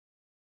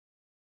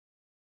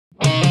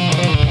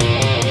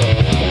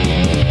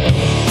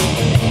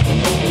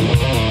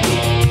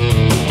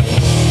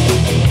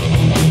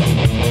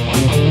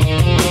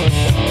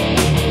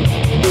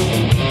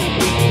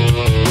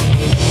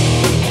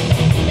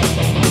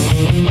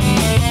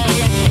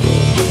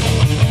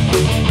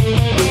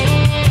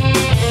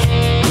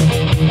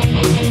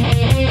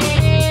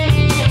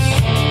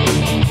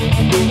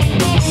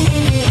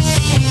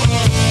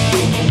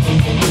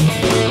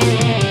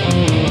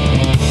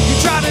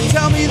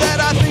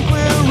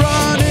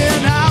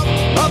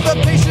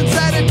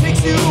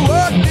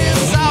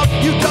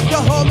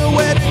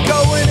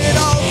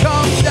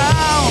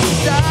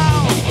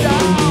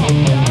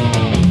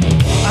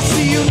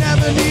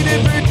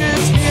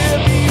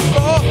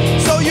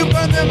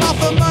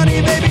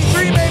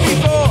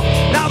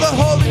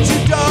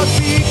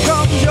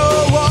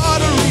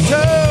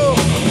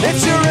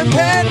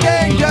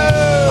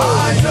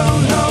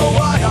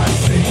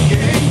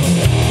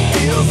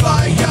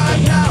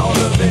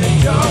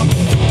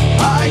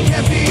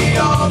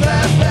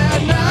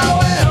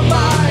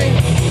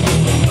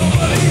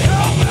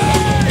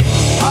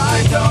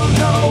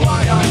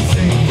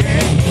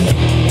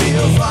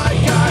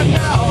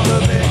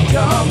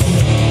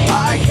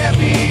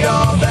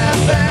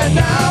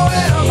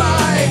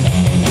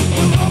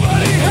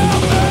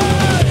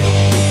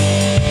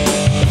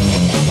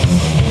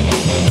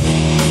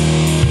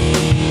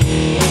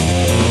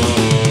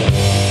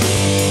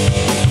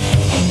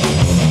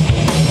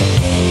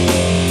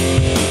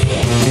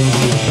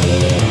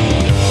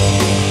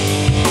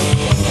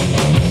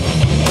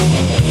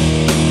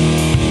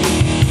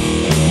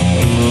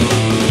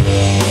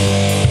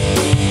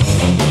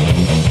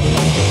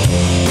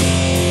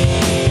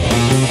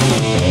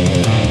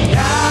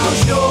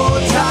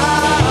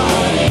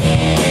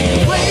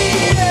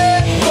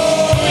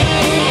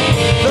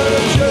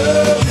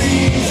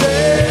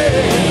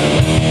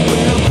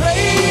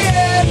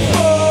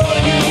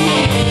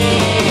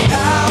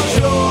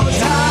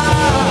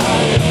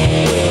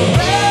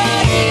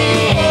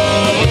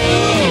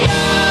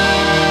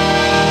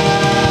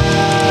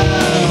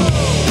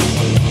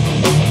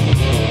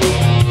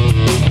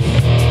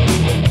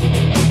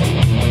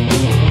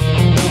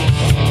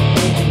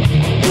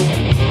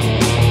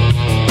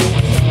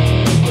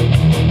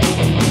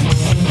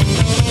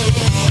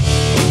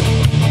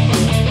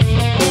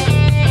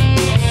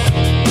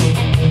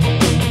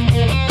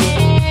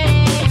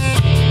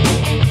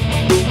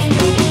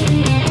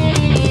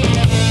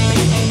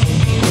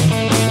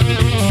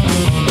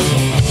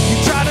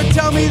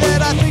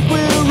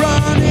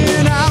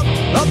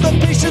the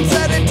patience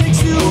that it takes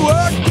to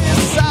work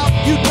this out.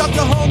 You dug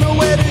the hole,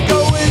 nowhere to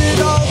go, and it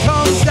all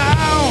comes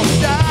down,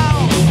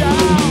 down,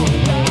 down.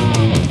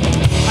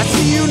 I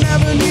see you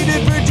never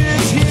needed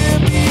bridges here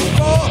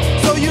before,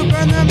 so you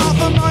burn them off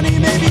for money,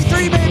 maybe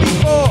 3, maybe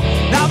 4.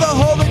 Now the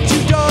hole that you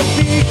dug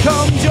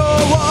becomes your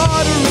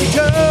watery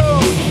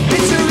tomb.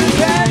 It's a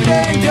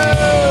impending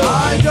doom.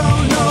 I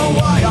don't know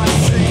why I'm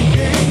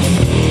sinking.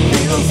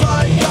 Feels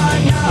like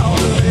I'm now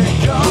the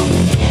victim.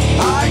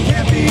 I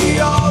can't be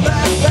all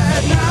that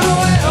bad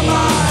now, am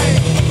I?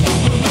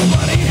 Will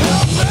nobody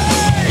help me?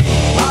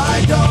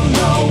 I don't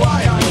know why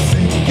I'm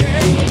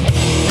sinking.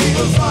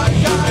 Feels like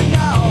I'm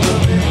now the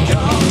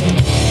victim.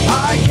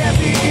 I can't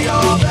be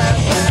all that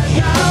bad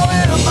now,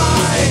 am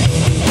I?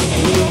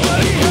 Will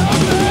nobody help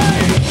me?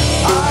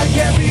 I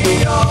can't be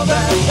all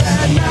that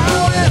bad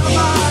now, am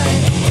I?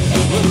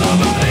 Will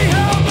nobody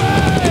help me?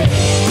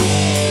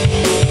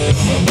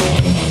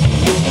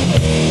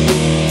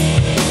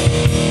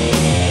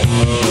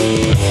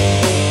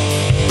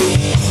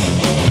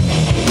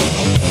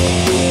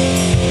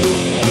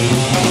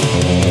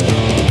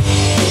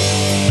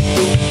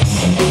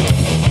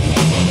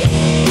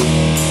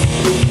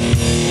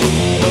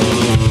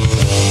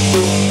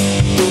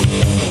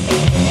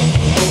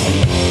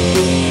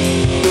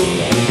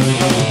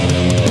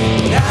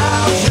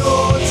 Now's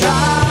your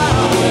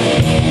time.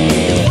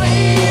 It's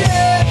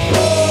waiting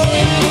for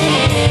you.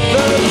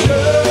 The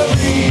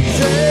jury's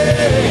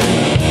in.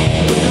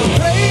 We're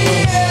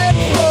praying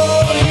for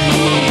you.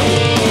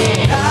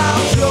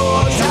 Now's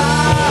your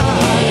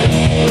time.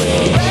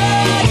 We're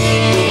ready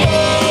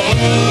for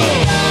you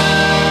now.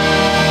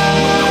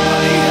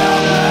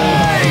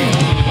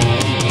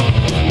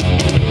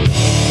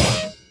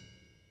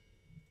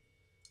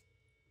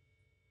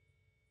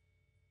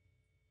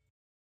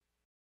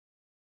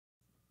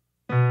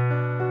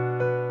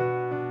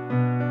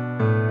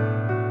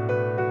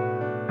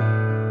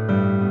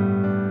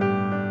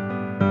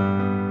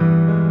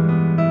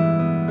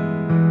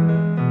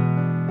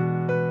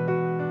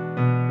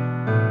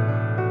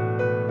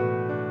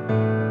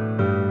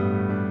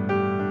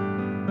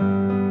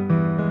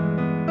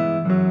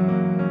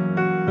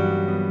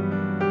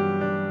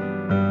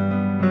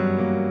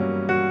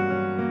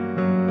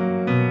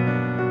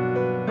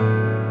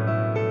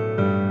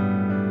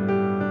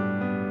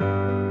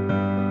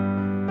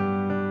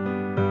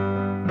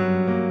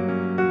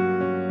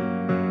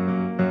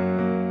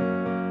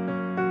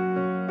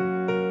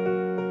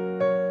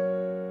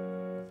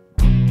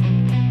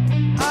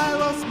 I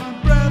lost my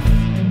breath,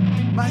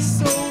 my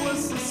soul was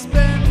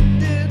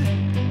suspended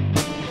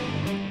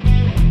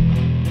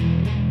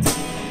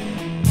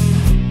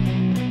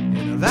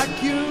in a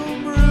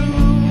vacuum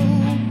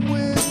room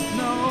with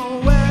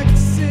no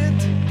exit.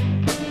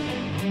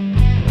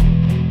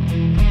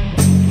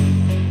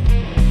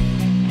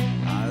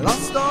 I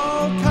lost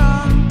all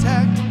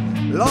contact,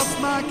 lost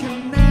my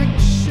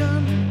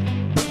connection.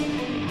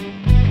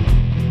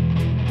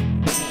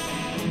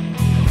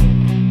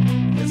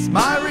 Yes,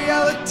 my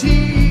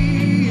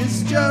reality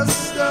is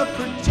just a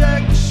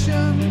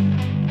projection.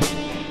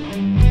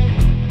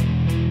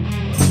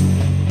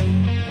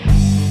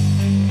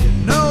 You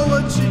know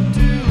what you're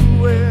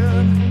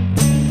doing.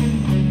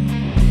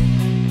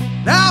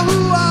 Now who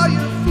are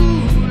you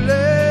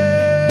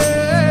fooling?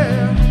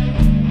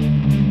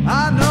 I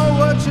know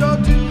what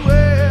you're doing.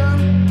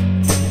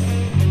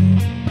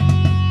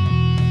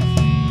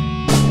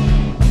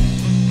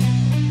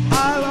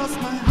 I lost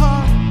my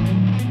heart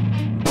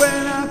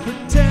when I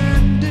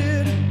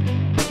pretended.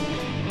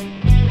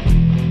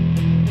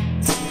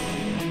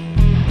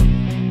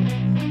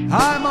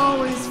 I'm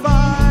always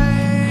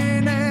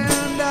fine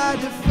and I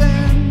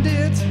defend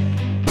it.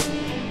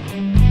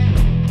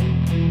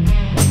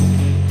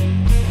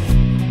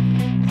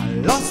 I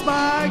lost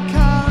my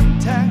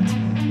contact,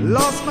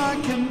 lost my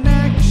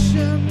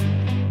connection.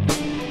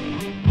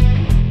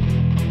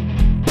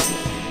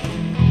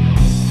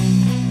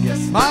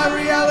 Yes, my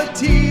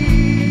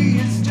reality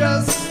is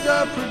just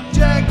a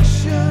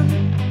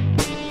projection.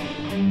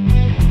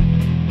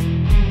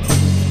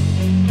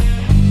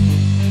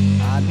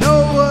 I know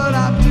what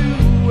I'm doing.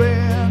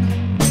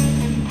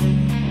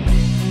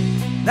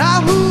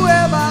 Now who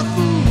am I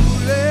fooling?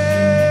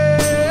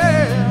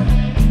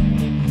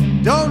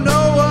 Don't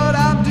know what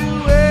I'm doing.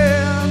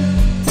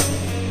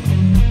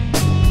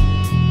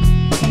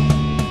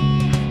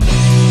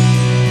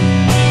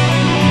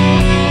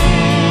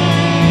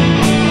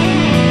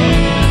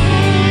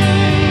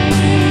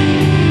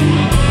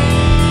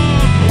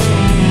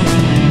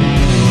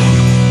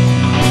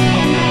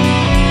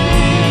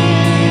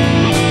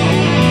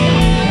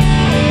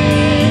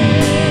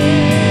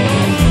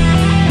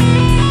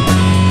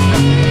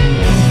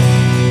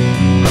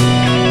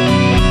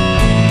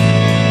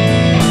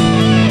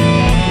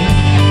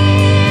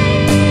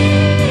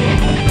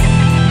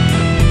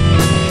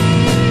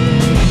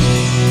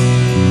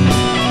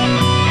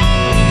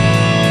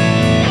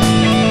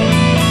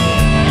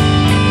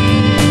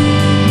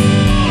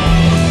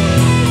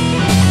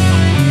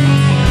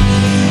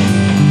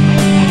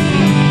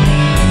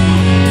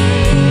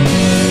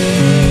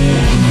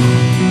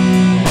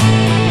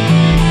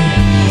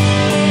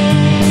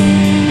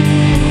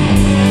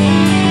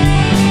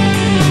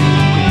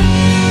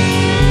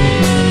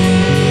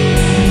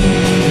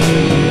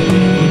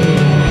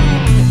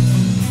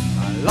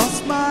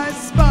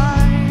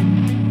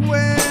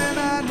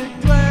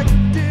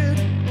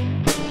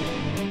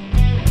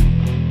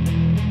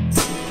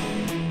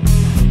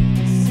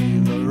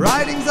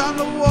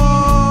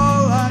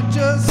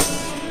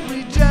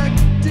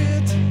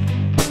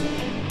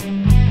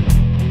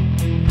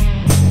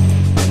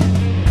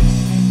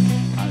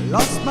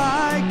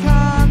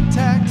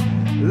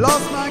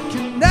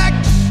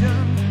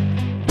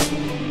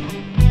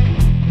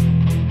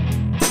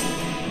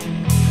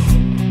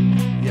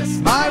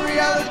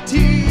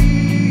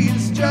 reality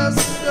is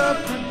just a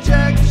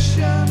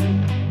projection.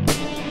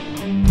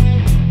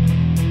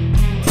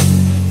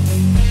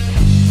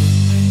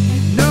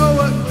 You know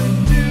what we're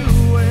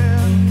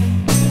doing.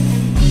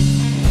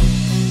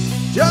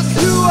 Just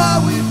who are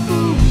we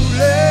fooling?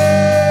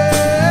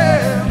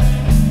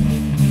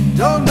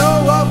 Don't know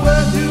what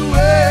we're doing.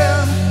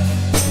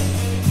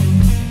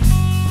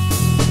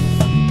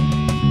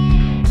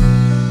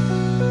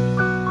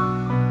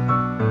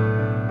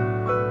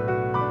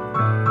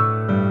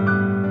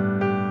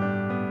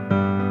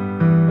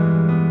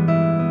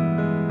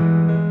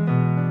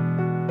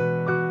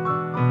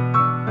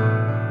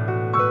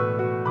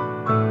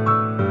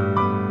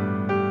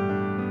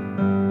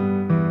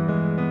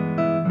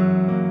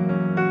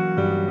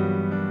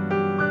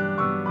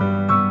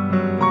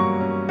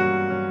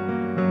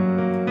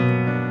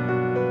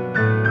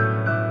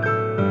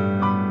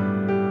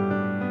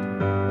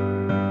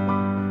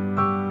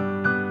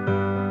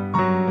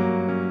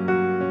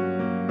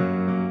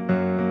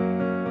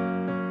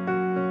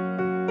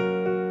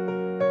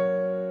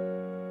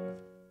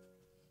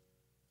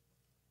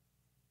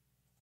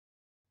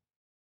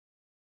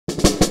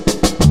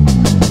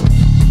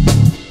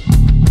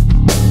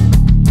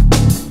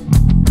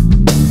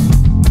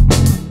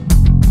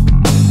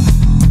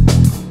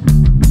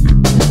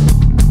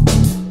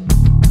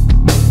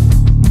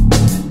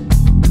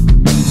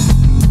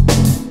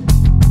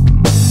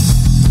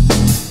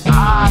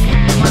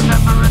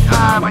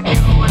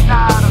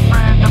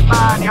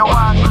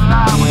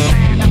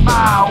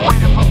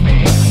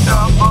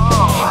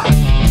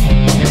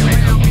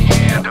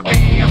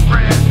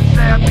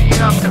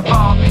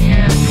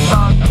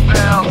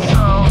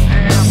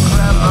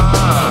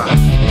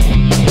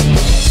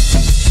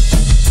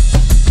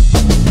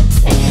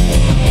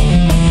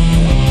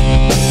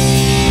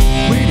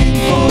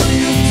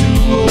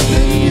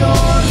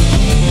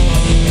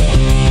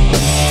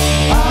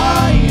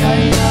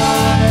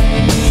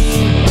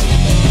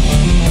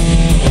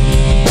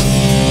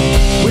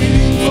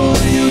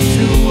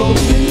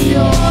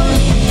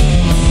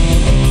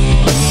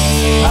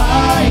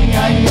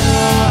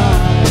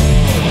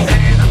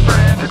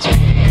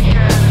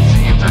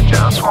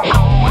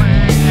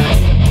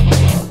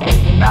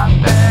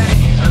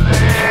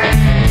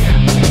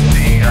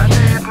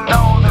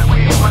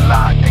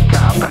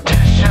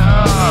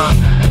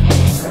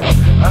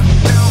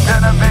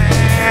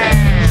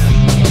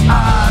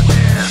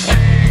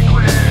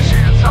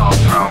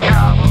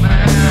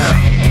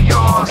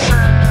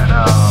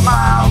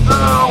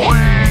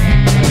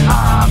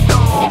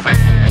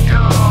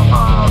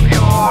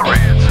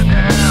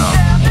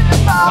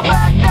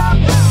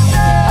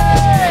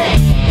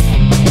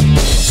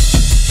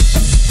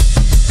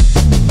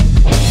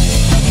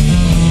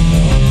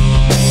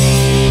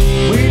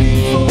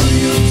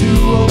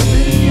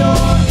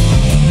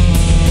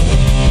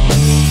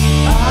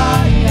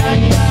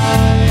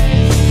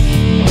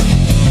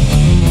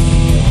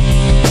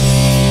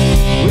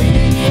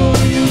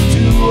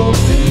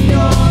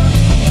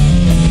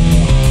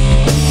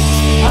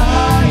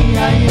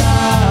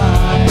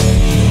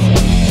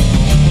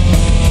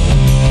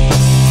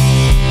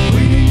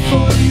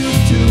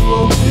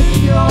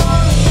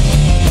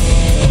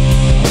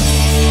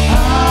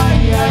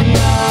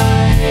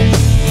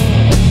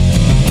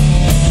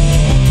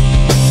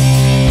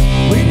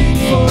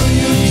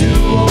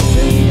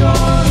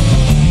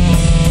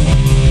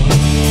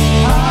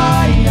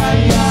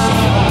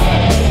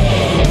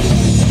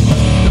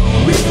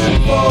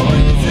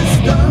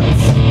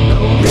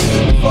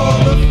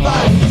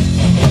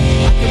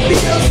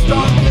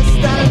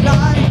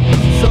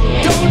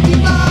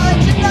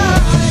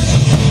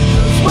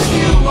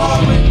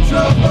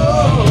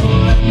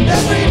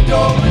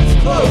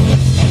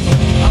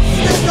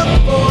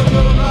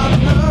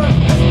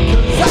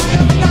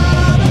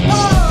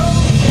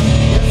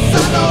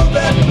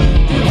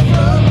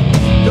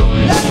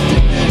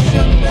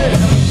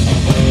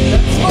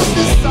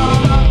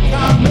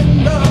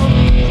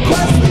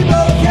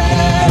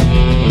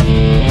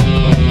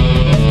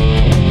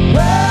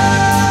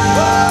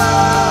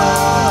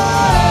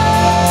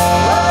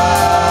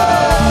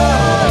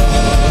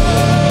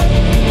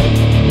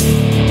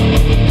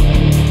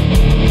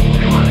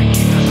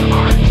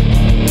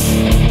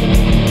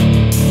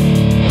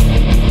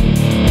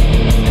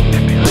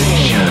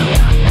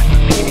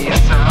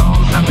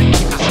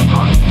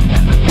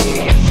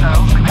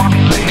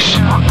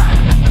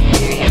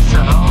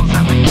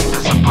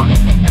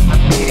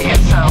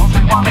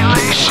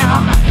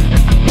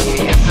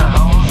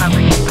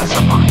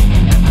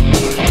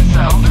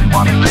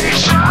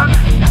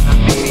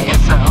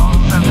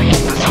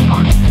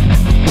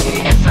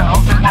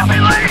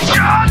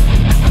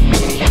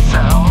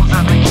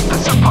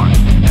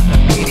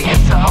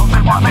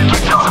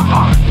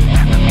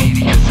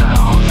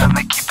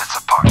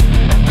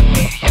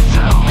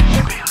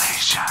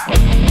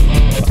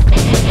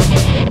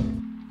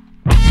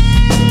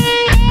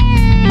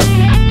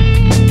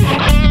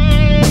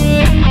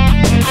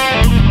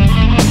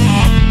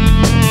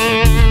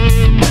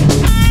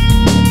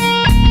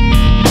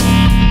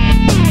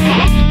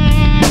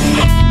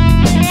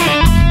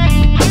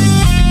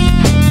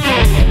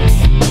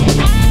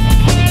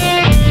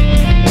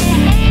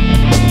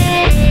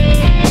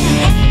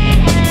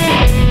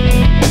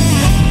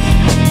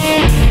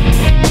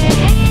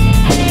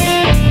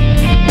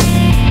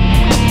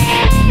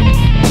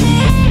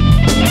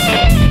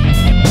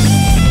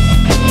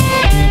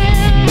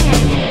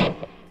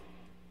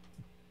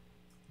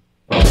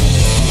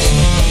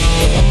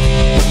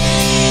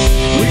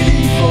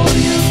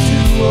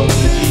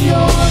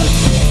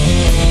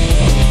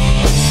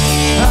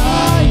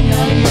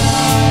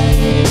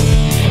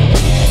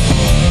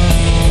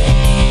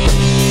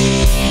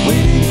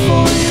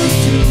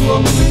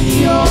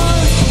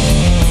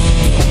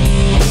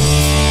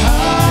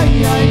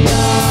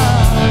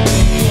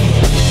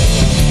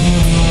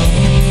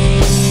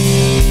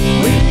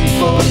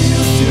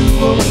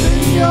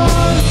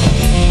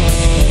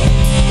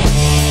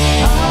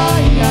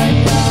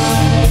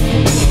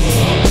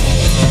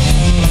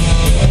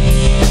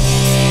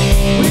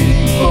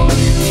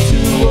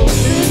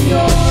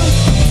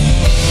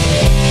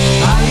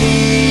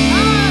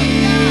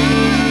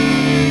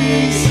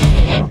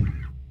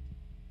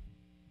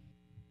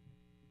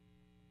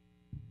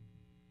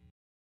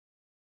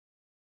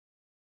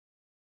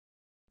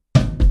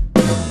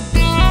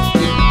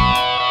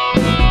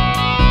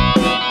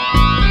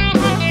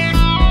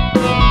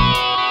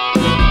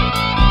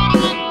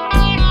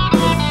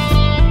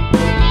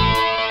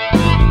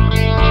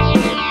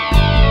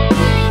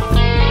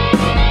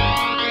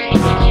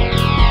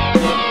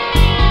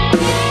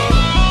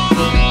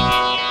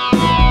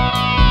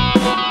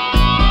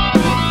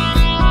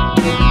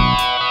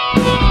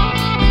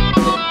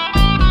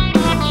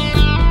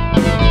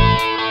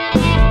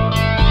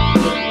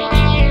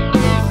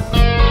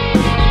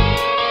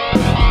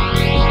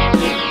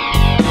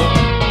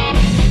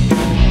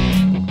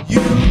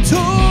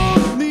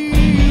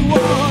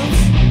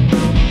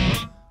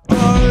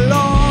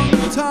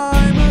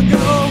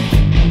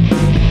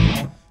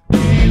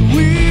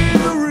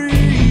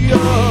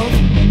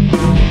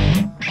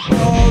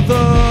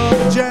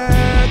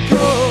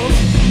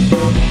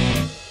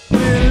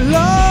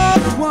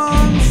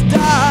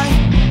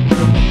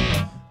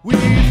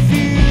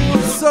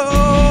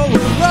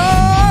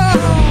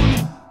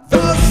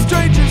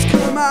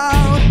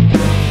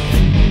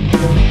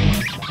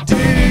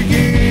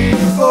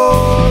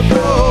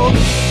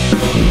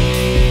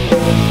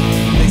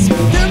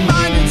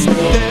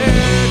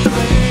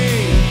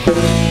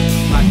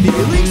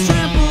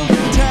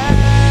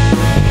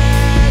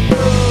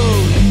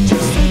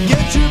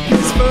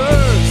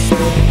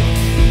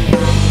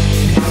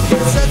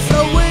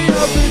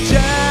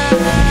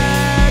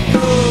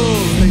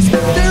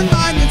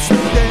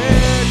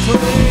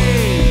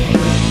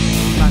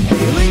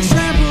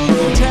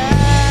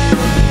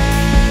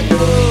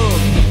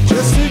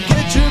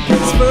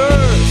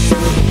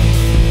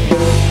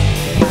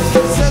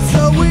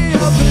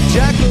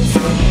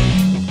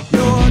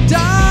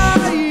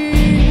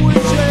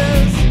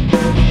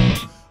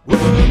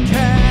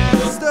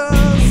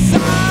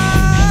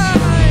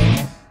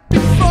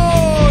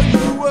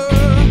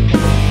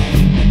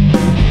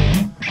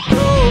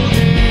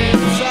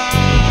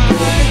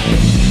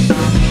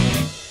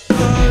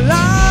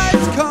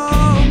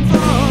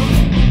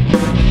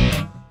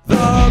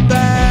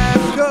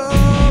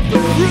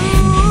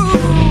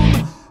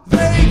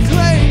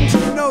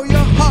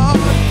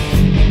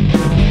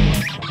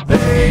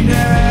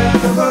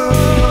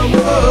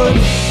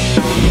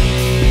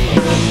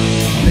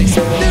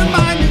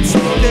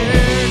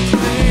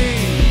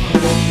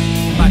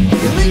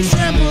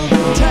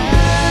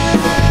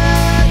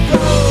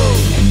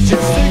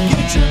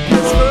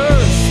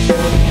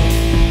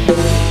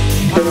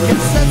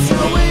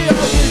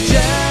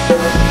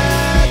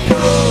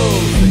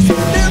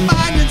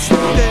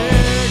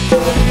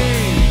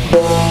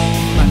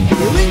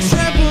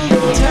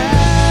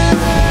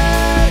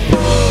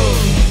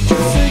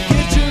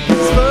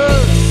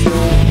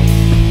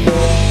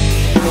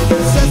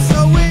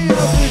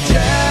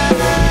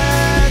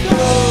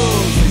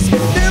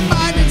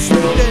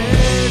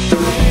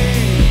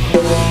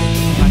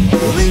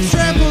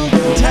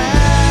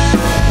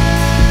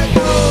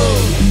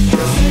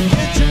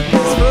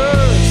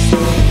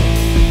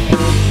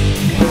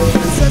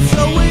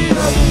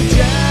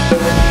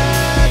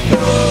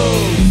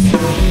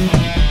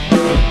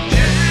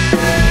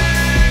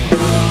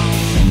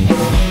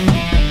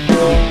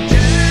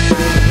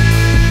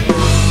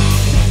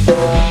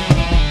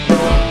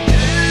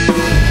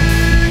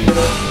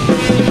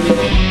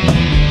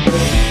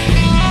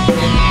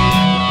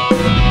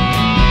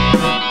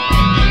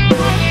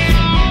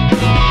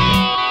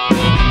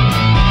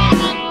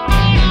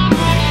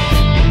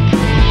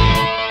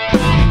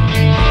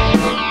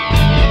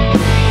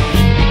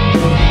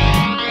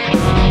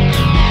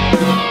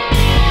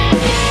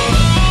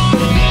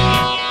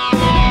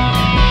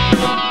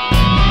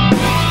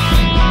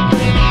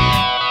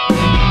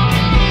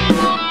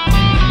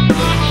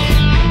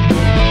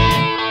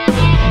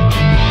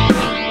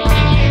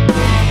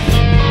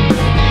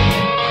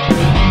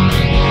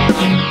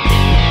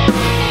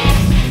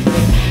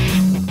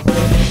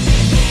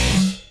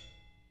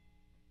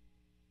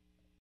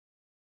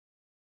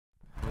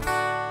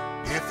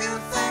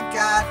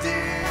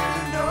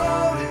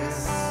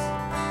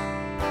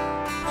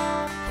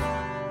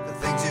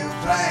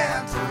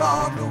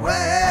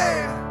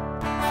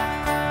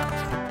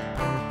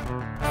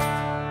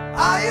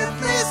 I at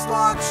least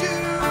want you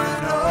to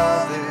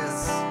know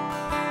this.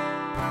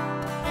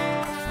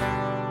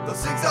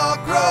 Those things are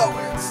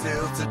growing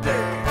still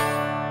today.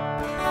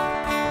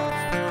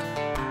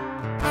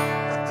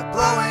 Like the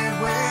blowing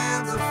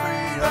winds of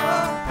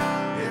freedom,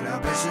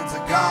 inhibitions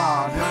are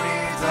gone, who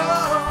needs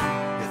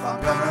them? If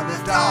I'm gonna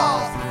lift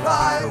off and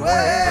fly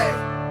away,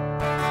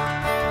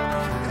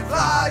 and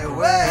fly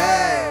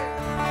away,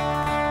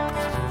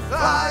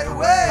 fly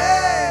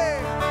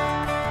away,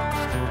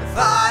 and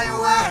fly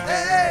away.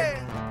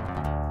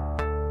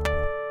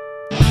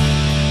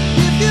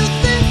 If you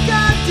think I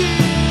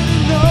didn't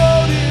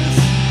notice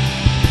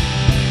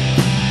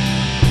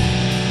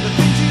the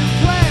things you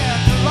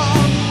planned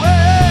along the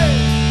way,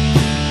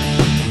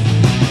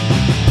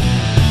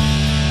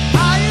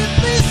 I at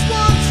least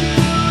want you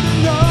to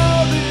know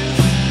this.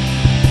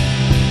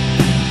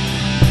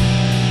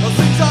 Those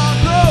things are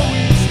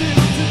growing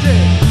still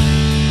today.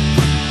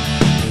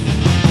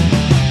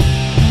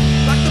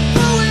 Like the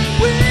blowing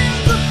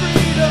winds of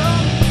freedom,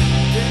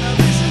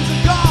 inhibitions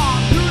are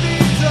gone, who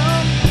needs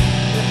them?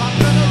 If I'm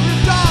gonna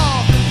lift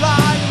off and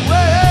fly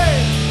away,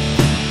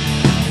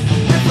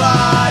 and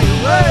fly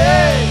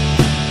away,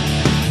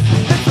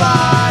 and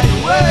fly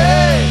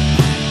away,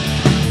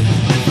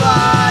 and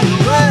fly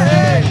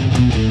away.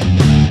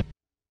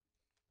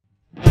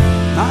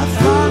 My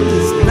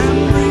fondest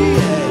memory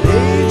at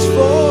age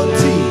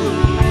 14,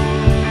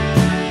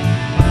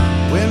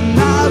 when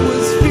I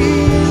was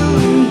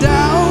feeling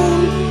down.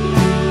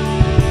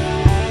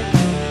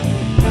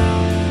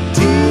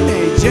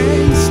 Teenage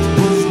angst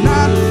was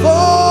not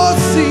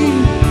foreseen.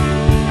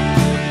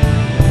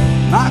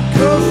 My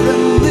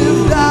girlfriend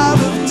lived out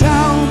of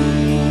town.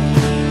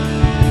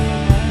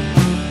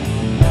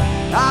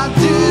 I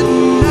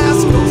didn't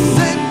ask or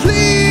say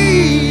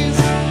please.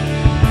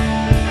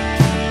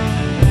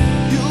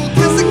 You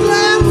kiss a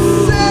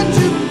glance and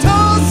you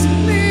toss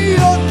me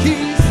your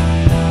keys.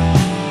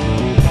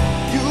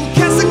 You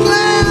kiss a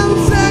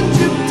glance and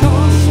you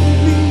toss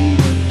me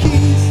your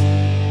keys.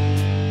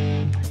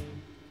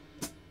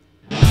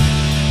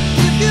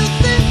 If you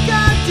think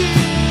I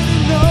didn't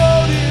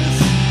notice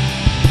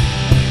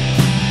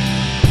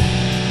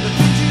the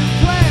things you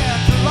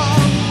planned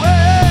along the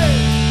way,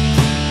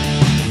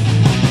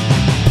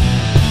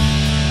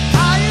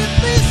 I at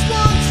least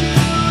want you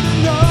to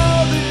know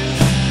this.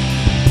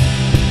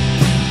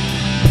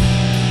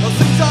 Those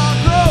things are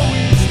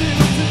growing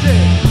still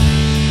today.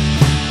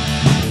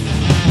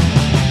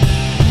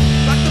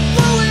 Like the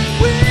blowing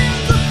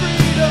winds of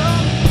freedom,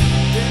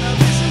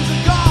 inhibitions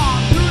are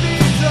gone, who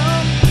needs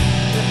them?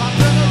 If I'm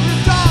gonna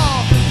lift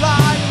off and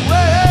fly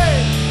away,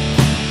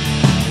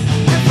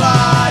 and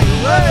fly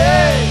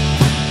away,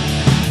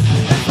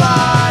 and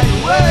fly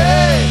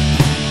away,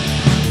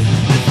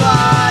 and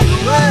fly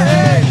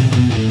away.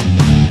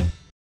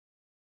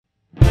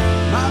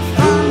 My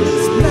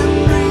fondest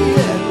memory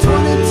at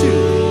 22.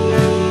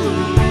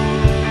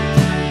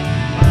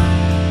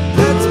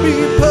 Let's be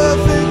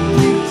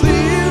perfectly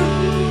clear.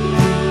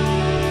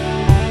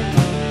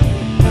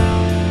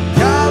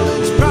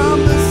 College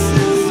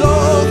promises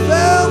all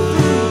fell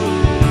through.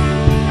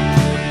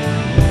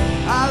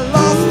 I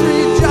lost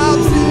 3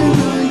 jobs in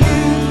a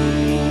year.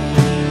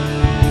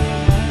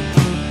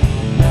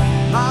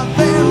 My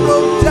van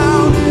broke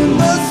down in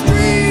the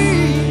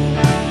street.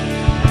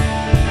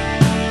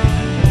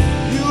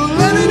 You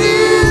let it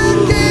in,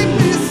 gave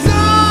me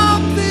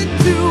something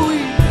to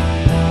eat.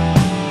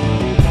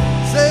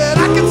 Said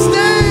I could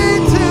stay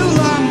till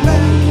I'm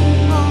back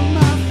on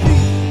my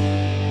feet.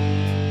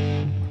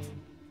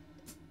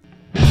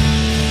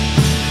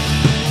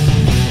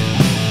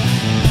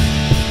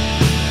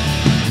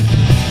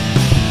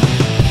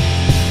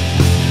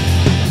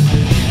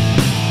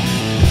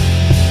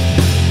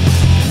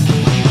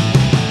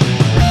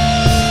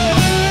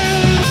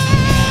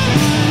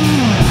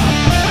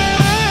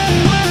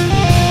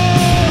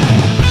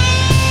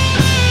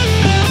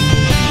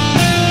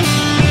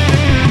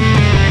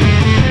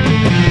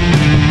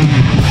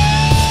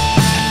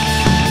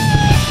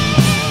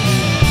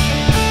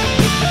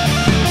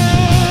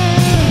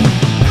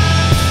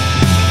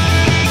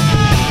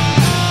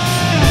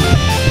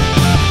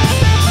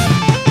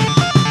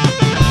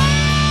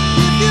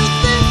 If you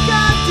think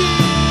I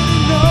didn't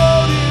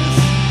notice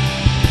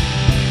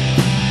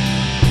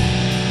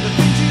the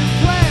things you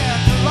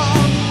planned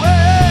along the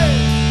way,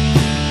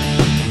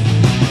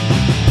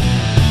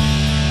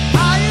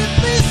 I at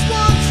least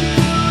want you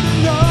to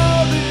know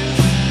this.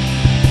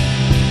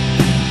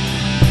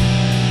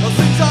 Those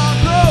things are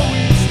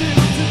growing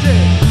still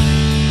today.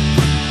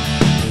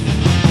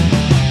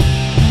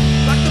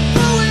 Like the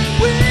blowing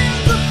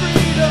winds of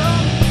freedom,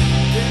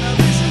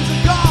 inhibitions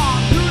are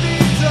gone, who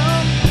needs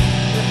them?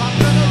 If I'm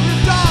gonna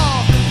lift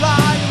off and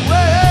fly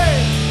away,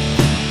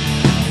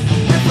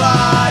 and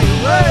fly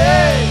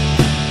away,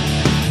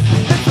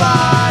 and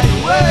fly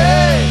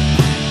away,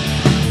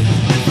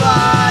 and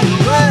fly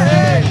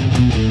away.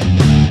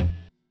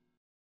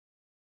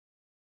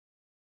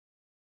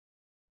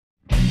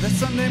 That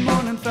Sunday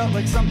morning felt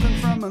like something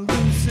from a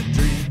lucid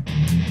dream.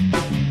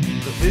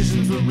 The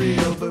Visions were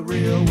real, but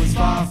real was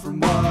far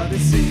from what it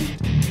seemed.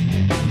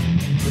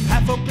 With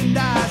half-opened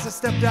eyes, I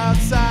stepped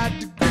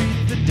outside to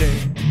greet the day.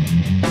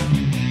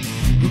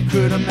 Who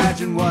could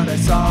imagine what I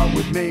saw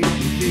would make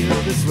me feel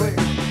this way?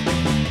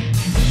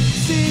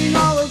 Seeing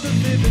all of the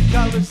vivid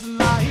colors in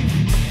life,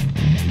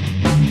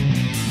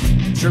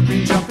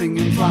 chirping, jumping,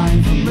 and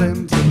flying from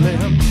limb to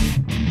limb.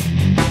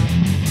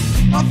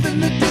 Off in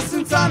the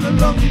distance on a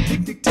lonely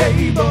picnic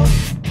table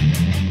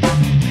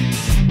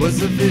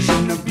was a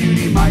vision of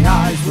beauty, my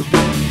eyes were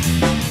bent.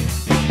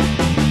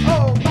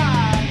 Oh my!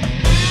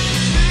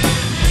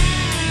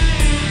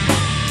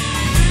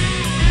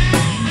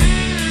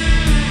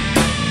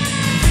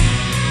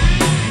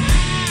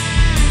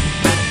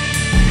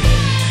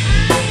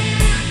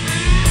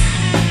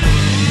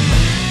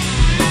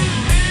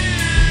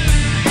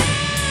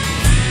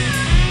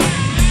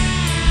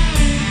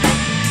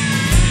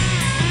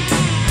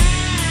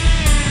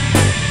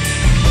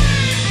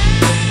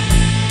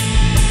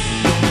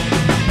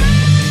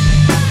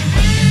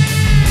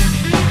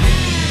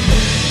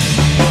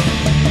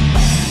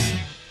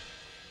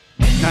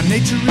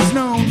 Nature is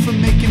known for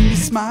making me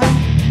smile.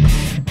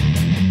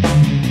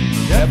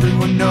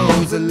 Everyone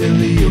knows a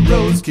lily, a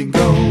rose can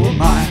go a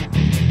mile.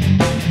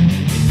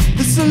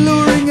 This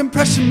alluring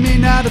impression may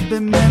not have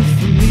been meant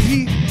for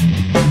me.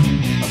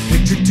 A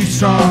picture too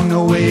strong,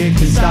 no way it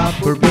can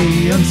stop or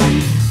be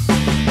unseen.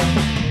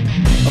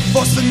 A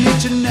force of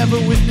nature never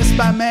witnessed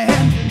by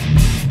man.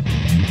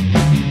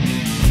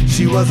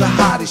 She was a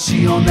hottie,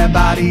 she owned that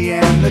body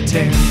and the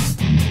tan.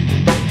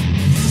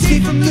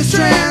 Escape from this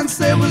trance,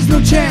 there was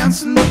no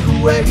chance to look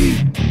away.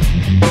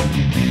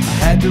 I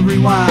had to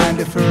rewind,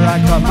 if her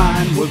eye caught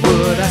mine, what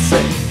would I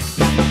say?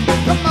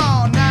 Come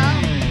on now.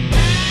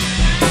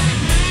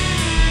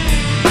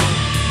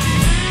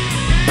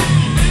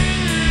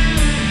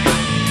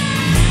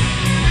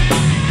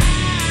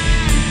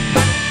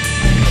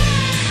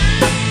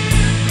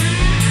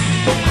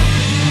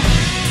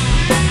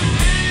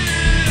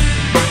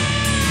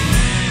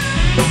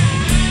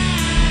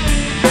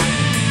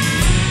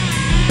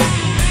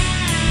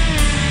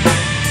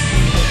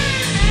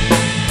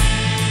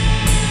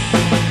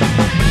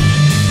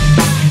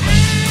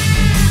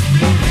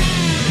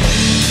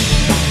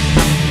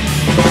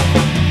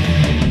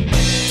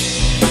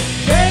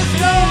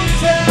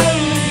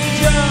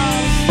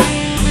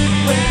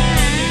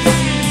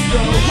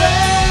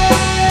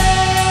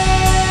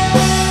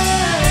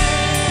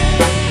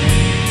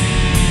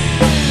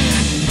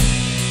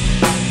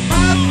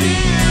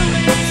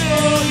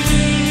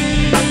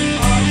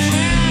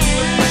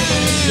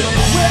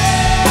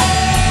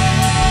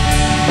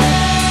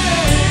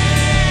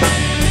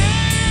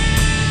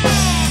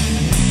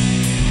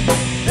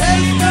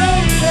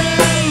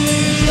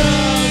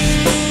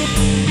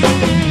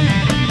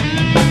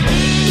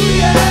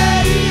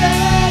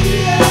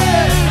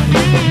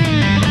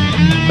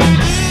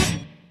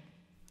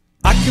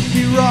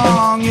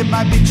 It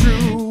might be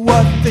true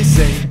what they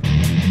say.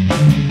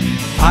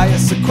 I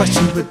asked a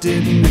question but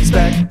didn't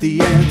expect the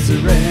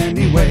answer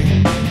anyway.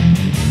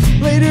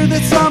 Later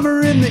that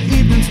summer in the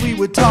evenings we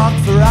would talk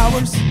for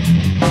hours,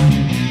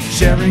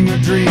 sharing our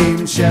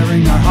dreams,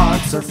 sharing our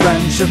hearts, our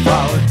friendship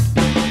flower,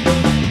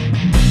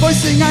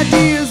 voicing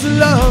ideas of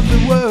love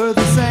that were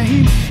the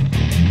same.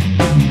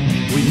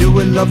 We knew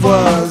what love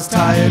was,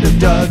 tired of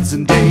duds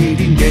and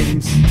dating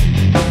games.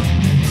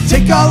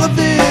 Take all of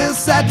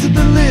this, add to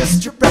the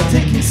list your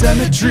breathtaking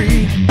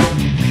symmetry.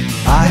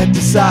 I had to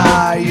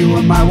decide, you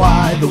were my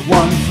why, the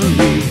one for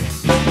me.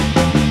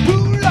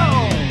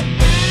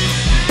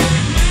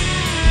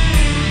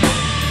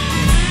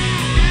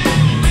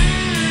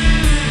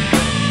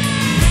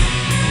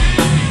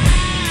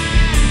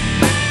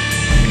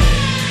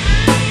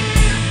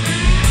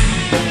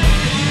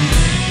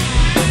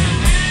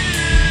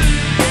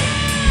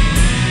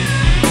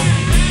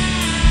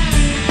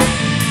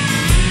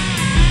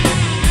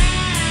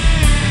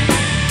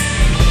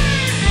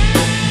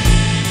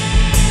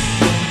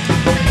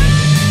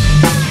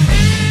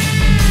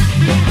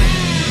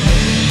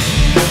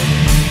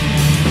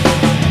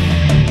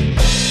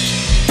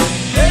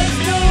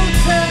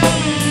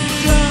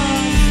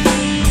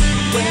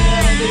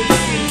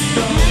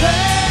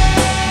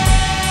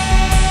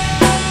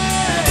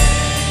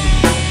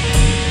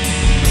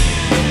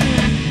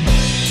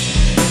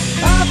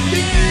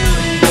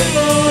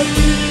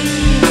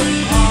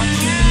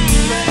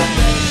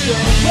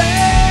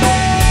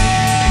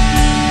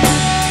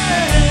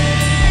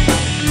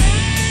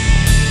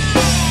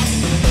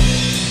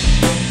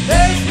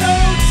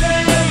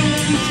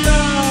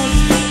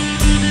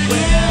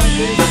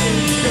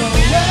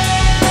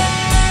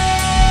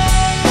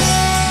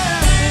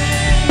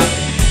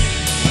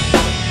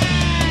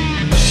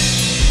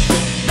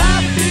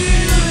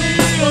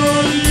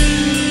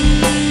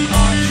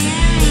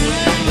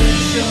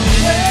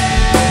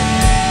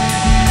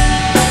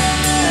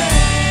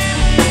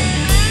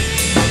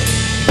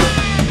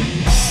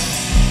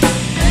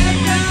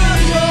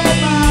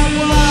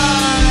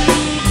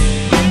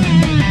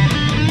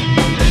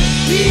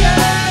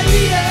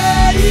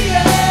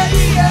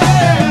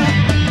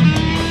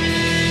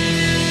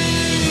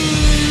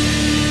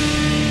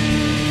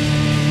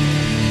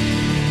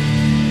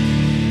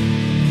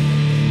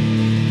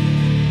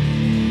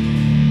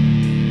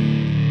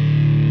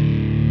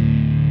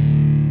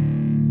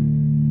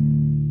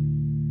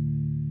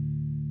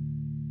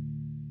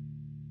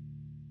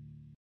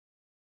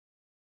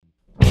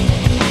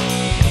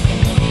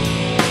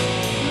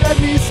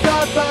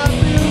 start by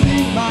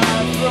building my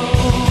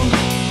throne.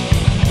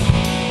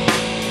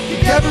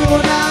 Kick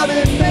everyone out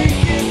and make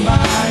it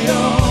my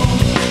own.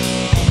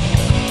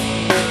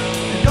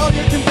 And all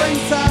your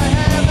complaints I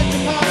have at the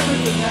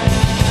conference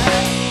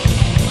tonight.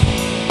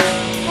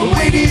 But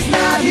wait, he's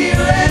not here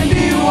and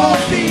he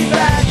won't be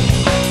back.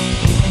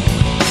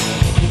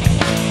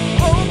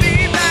 Won't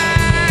be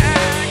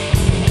back.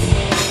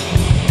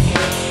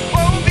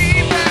 Won't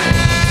be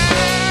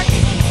back.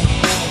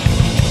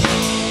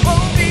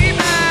 Won't be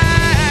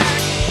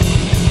back.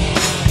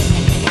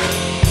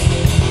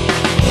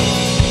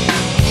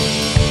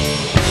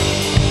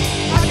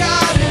 I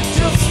got it,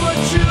 just what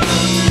you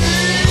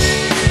need.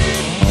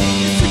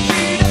 It's the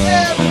key to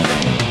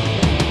everything.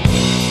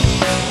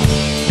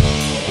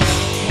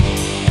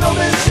 Don't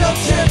miss your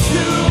chance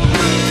to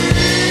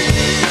breathe,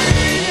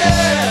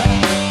 yeah.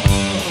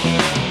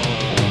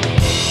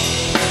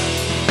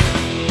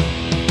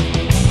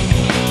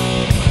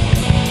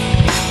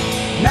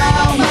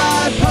 Now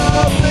my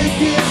public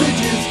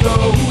image is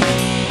gold,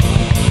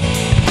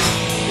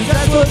 'cause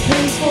that's what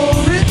pays for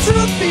it to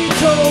be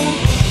told.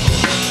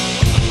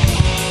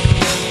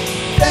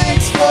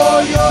 Thanks for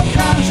your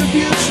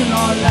contribution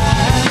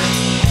online.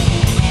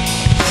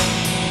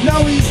 No,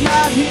 he's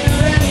not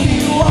here and he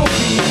won't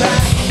be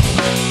back.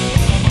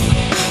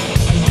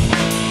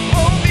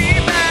 Won't be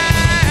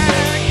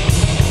back.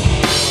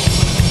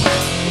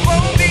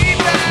 Won't be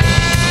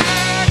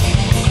back.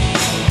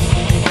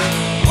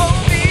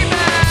 Won't be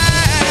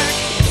back.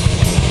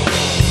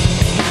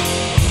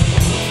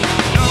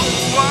 No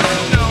one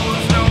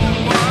knows, no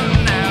one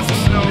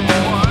asks, no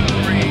one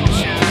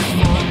reaches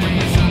for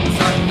reasons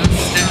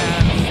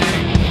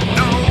understanding.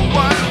 No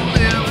one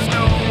lives,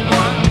 no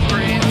one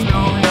breathes,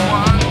 no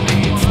one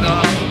needs the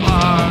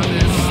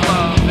hardest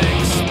love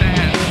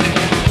expanding.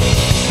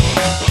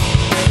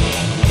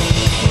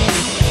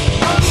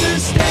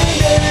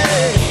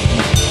 Understanding,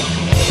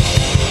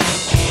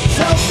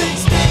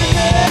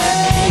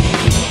 self-expanding.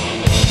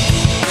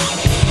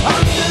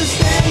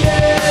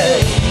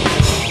 Understanding.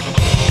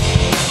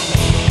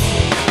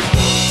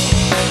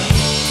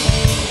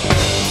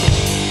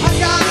 I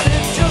got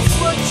it, just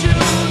what you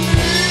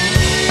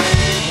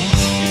need.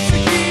 It's the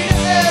key to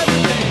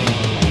everything.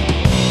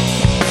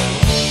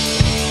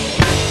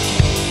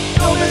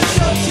 Don't miss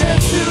your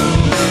chance to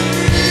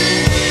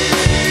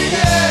breathe,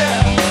 yeah.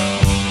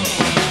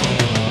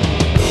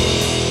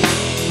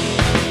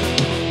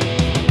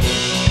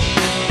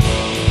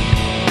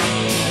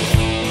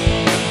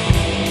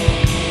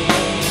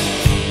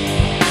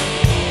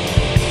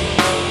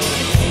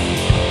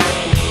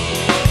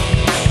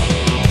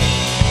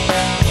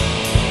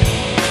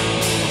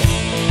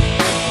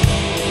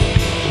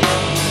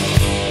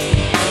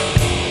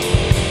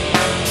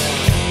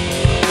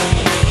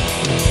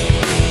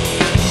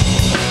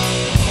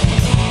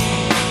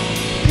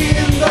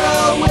 In the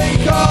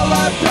wake, all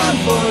I've done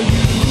for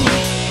you,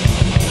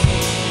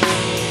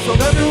 so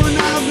everyone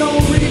have no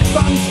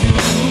refunds due.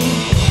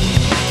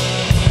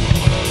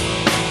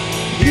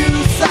 You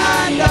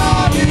signed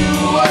on, you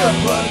were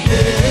plugged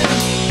in.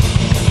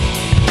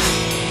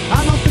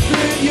 I'm off the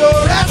grid,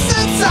 your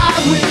assets I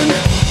win.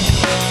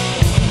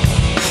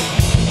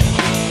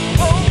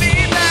 Won't be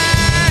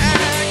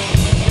back.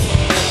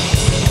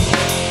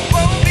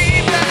 Won't be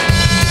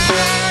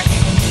back.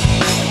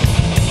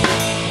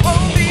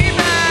 Won't be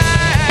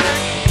back.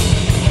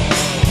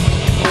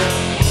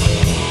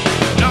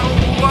 No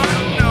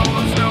one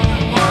knows, no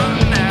one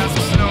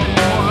asks, no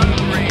one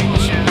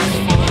reaches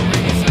for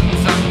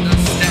reasons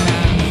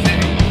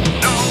understanding.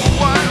 No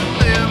one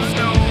lives,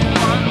 no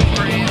one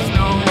breathes,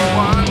 no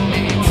one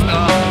needs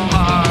the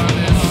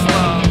hardest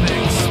love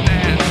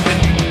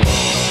expanding.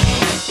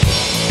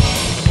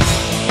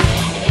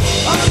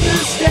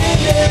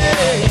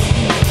 Understanding,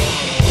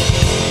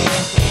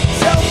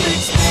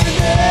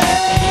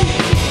 self-expanding.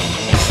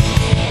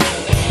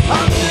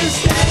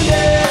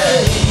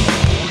 Understanding,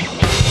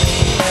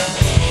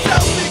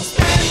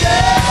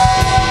 self-expanding.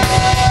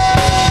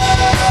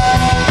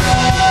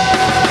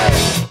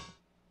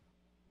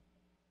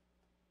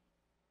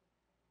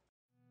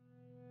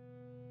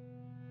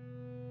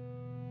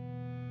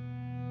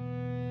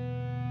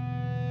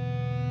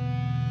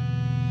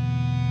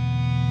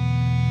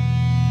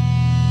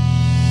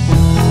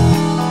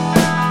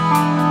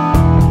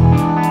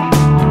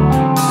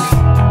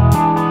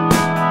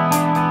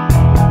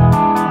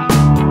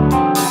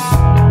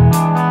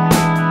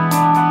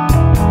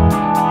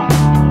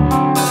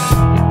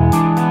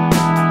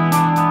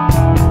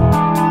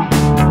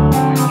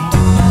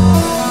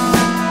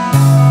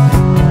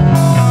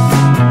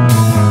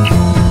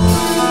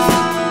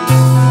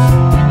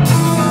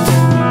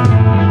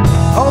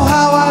 Oh,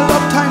 how I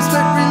love time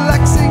spent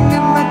relaxing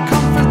in the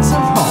comforts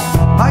of home.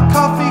 My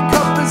coffee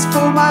cup is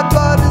full, my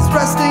blood is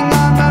resting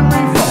on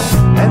memory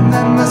foam. And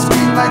then the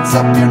screen lights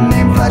up, your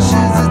name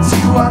flashes, it's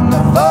you on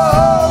the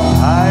phone.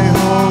 I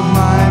hold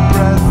my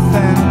breath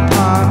and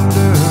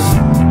ponder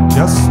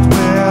just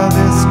where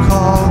this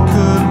call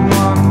could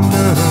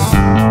wander.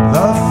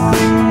 The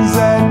things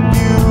that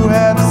you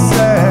have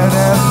said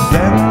have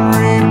been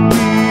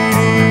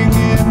repeating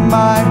in my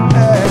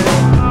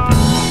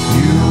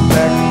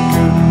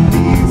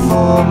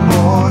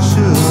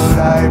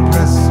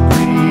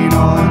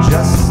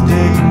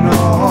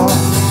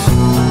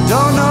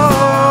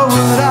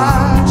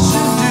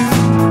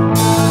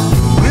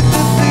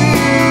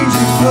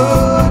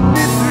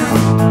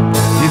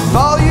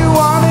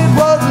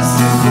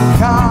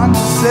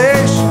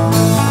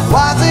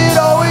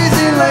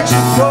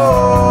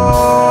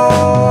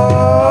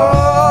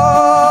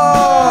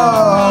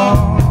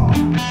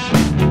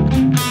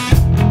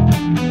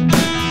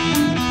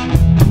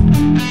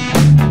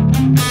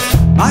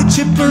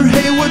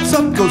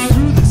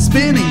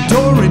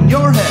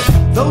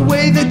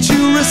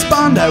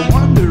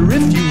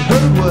if you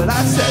heard what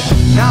I said.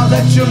 Now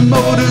that your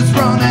motor's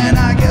running,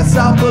 I guess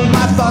I'll put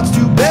my thoughts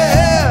to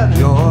bed.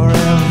 Your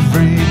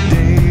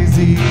everyday's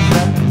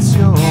events,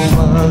 your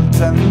words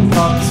and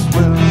thoughts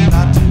will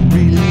not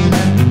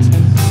relent.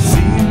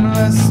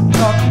 Seamless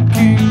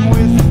talking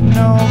with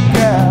no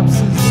gaps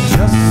is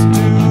just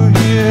to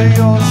hear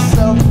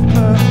yourself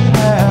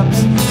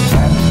perhaps.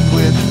 And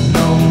with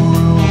no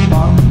room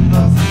on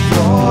the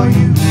floor,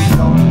 you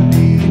don't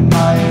need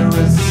my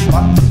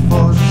response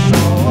for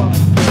sure.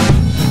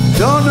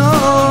 Don't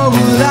know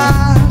what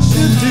I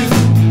should do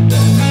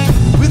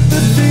with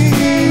the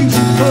things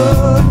you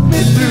put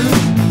me through.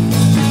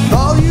 If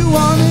all you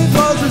wanted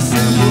was a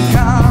simple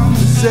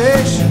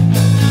conversation,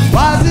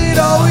 why's it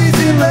always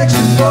in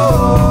lecture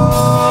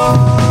form?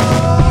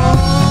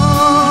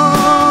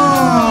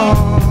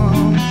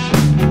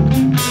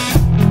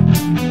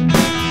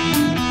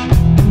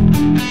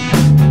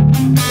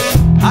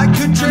 I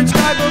could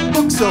transcribe a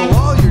book so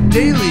all your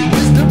daily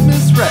wisdom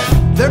is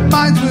read. Their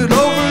minds would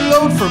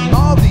overload from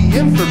all the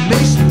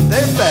information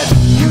they're fed.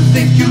 You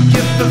think you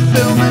get the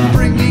film and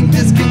bringing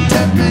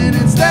discontentment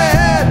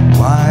instead.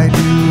 Why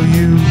do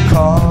you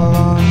call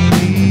on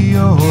me?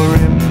 Your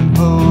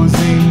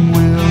imposing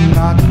will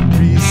not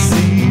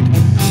recede.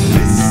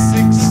 This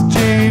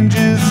exchange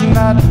is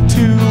not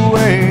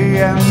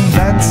two-way, and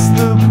that's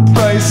the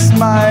price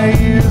my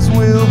ears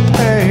will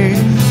pay.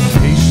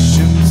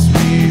 Patience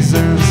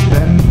reserves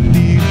been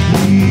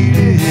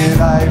depleted.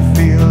 I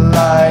feel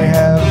I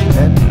have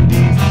been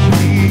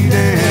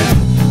defeated.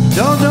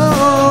 Don't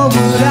know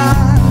what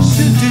I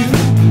should do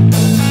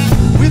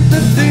with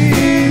the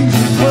things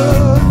you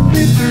put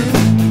me through.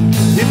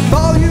 If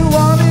all you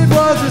wanted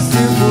was a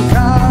simple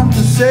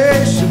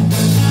conversation,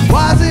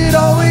 why's it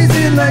always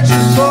in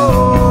lecture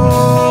form?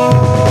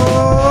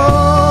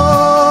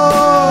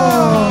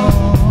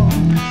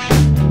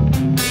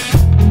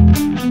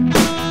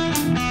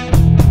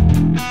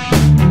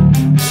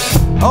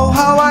 Oh,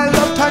 how I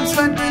love time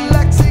spent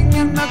relaxing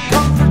in the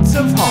comforts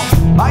of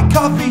home. My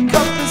coffee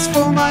cup is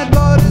full, my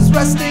blood is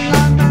resting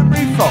on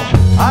memory foam.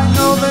 I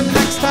know the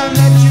next time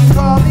that you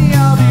call me,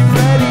 I'll be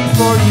ready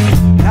for you.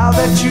 Now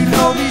that you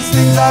know these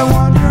things, I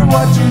wonder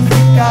what you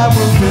think I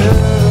will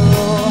do.